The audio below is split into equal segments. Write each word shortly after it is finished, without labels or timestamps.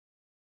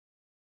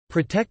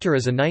Protector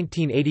is a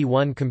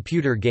 1981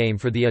 computer game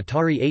for the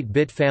Atari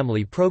 8-bit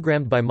family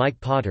programmed by Mike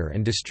Potter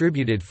and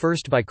distributed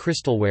first by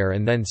Crystalware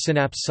and then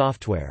Synapse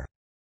Software.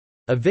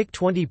 A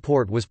VIC-20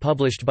 port was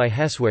published by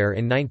Hessware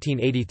in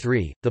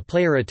 1983. The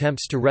player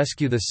attempts to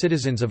rescue the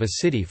citizens of a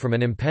city from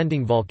an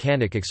impending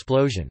volcanic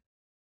explosion.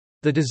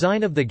 The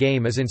design of the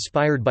game is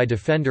inspired by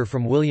Defender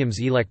from Williams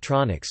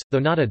Electronics, though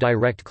not a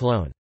direct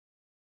clone.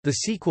 The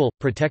sequel,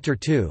 Protector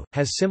 2,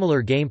 has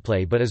similar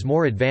gameplay but is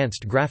more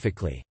advanced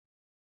graphically.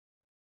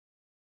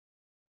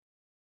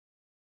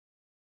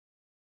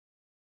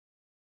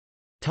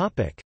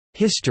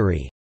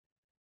 History.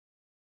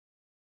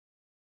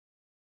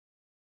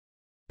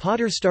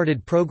 Potter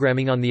started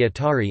programming on the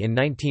Atari in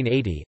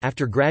 1980,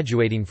 after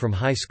graduating from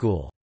high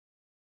school.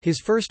 His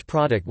first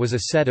product was a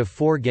set of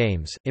 4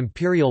 games,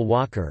 Imperial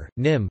Walker,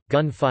 Nim,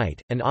 Gunfight,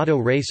 and Auto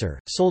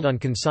Racer, sold on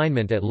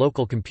consignment at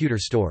local computer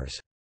stores.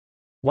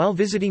 While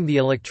visiting the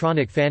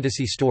Electronic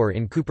Fantasy store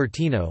in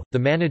Cupertino, the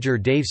manager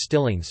Dave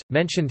Stillings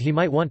mentioned he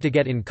might want to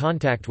get in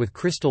contact with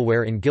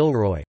Crystalware in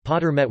Gilroy.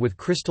 Potter met with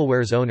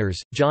Crystalware's owners,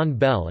 John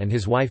Bell and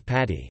his wife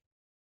Patty.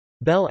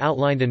 Bell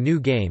outlined a new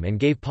game and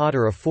gave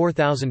Potter a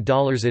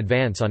 $4,000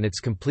 advance on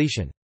its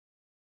completion.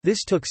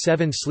 This took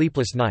 7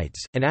 sleepless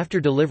nights, and after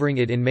delivering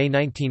it in May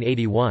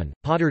 1981,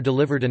 Potter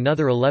delivered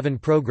another 11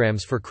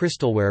 programs for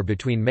Crystalware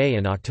between May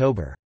and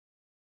October.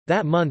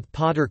 That month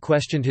Potter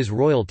questioned his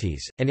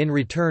royalties, and in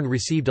return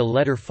received a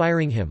letter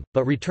firing him,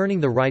 but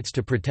returning the rights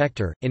to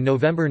Protector. In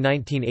November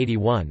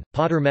 1981,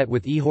 Potter met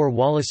with Ihor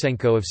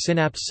Wolosenko of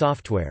Synapse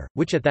Software,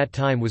 which at that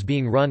time was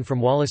being run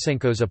from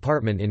Wolosenko's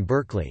apartment in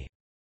Berkeley.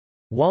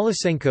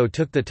 Wolosenko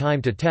took the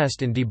time to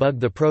test and debug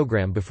the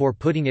program before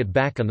putting it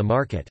back on the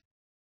market.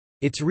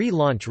 Its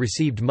relaunch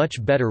received much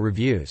better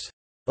reviews.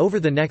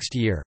 Over the next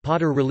year,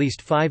 Potter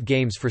released 5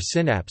 games for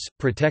Synapse: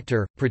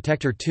 Protector,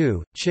 Protector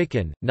 2,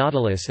 Chicken,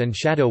 Nautilus and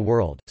Shadow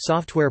World.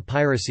 Software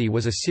piracy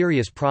was a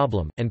serious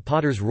problem, and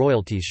Potter's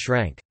royalties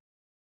shrank.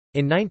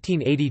 In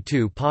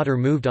 1982 Potter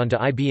moved on to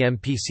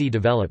IBM PC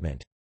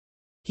development.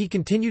 He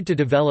continued to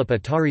develop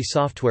Atari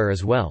software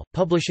as well,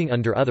 publishing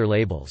under other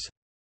labels.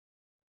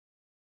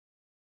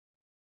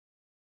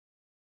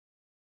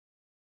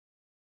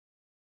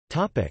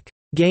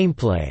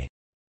 Gameplay.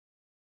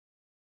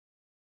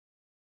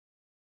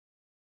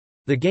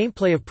 The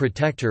gameplay of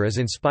Protector is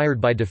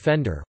inspired by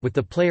Defender, with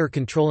the player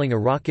controlling a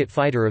rocket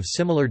fighter of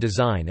similar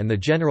design and the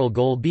general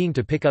goal being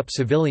to pick up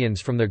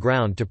civilians from the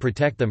ground to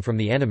protect them from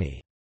the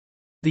enemy.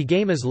 The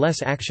game is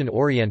less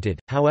action-oriented,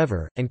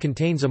 however, and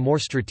contains a more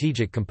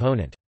strategic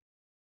component.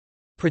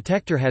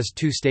 Protector has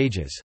 2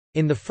 stages.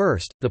 In the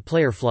first, the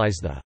player flies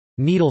the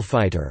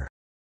Needlefighter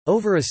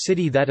over a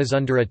city that is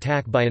under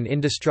attack by an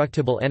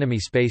indestructible enemy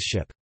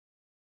spaceship.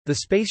 The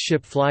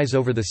spaceship flies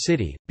over the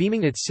city,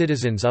 beaming its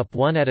citizens up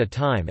one at a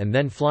time and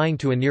then flying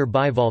to a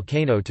nearby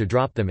volcano to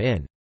drop them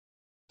in.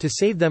 To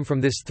save them from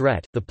this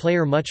threat, the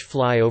player must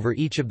fly over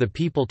each of the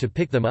people to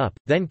pick them up,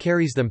 then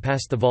carries them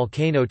past the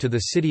volcano to the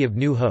city of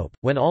New Hope.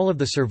 When all of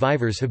the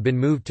survivors have been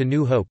moved to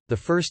New Hope, the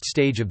first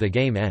stage of the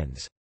game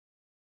ends.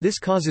 This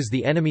causes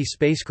the enemy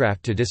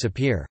spacecraft to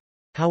disappear.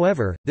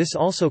 However, this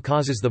also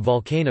causes the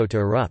volcano to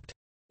erupt.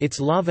 Its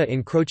lava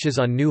encroaches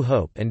on New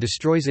Hope and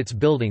destroys its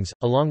buildings,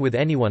 along with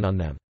anyone on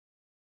them.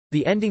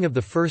 The ending of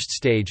the first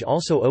stage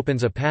also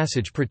opens a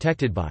passage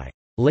protected by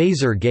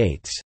laser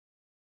gates.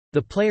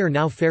 The player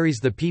now ferries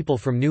the people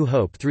from New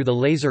Hope through the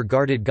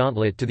laser-guarded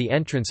gauntlet to the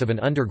entrance of an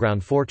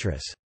underground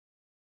fortress.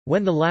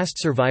 When the last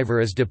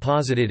survivor is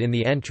deposited in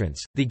the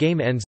entrance, the game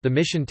ends. The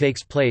mission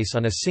takes place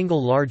on a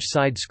single large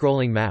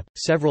side-scrolling map,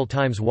 several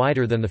times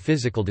wider than the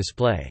physical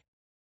display.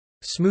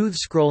 Smooth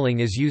scrolling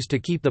is used to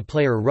keep the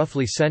player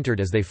roughly centered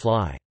as they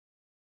fly.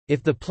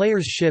 If the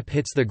player's ship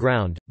hits the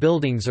ground,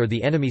 buildings or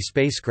the enemy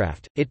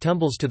spacecraft, it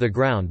tumbles to the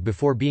ground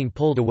before being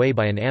pulled away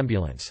by an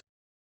ambulance.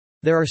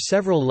 There are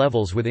several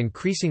levels with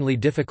increasingly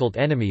difficult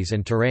enemies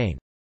and terrain.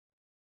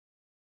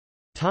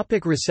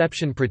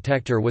 Reception.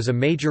 Protector was a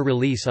major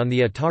release on the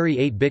Atari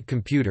 8-bit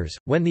computers,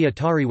 when the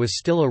Atari was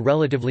still a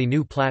relatively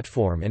new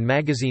platform and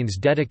magazines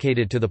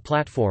dedicated to the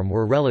platform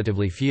were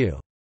relatively few.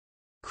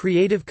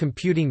 Creative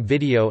Computing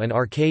Video and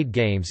Arcade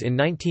Games in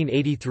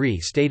 1983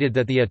 stated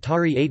that the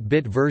Atari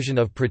 8-bit version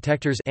of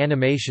Protector's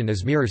animation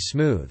is mirror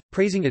smooth,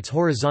 praising its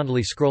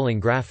horizontally scrolling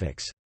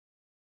graphics.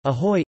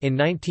 Ahoy! In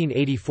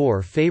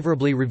 1984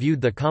 favorably reviewed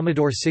the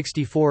Commodore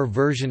 64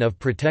 version of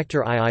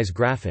Protector II's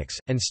graphics,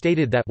 and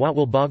stated that what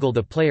will boggle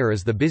the player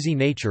is the busy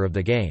nature of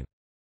the game.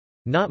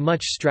 Not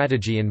much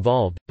strategy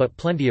involved, but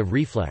plenty of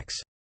reflex.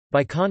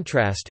 By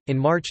contrast, in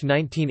March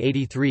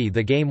 1983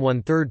 the game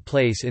won 3rd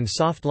place in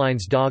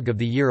Softline's Dog of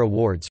the Year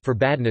Awards for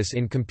badness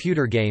in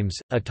computer games,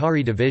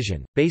 Atari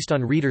Division. Based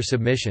on reader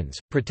submissions,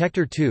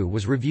 Protector 2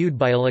 was reviewed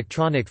by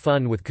Electronic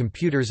Fun with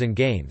Computers and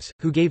Games,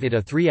 who gave it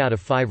a 3 out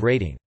of 5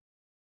 rating.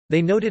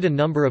 They noted a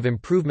number of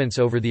improvements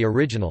over the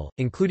original,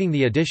 including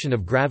the addition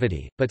of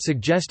gravity, but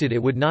suggested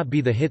it would not be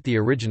the hit the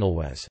original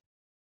was.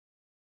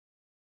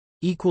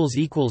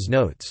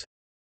 Notes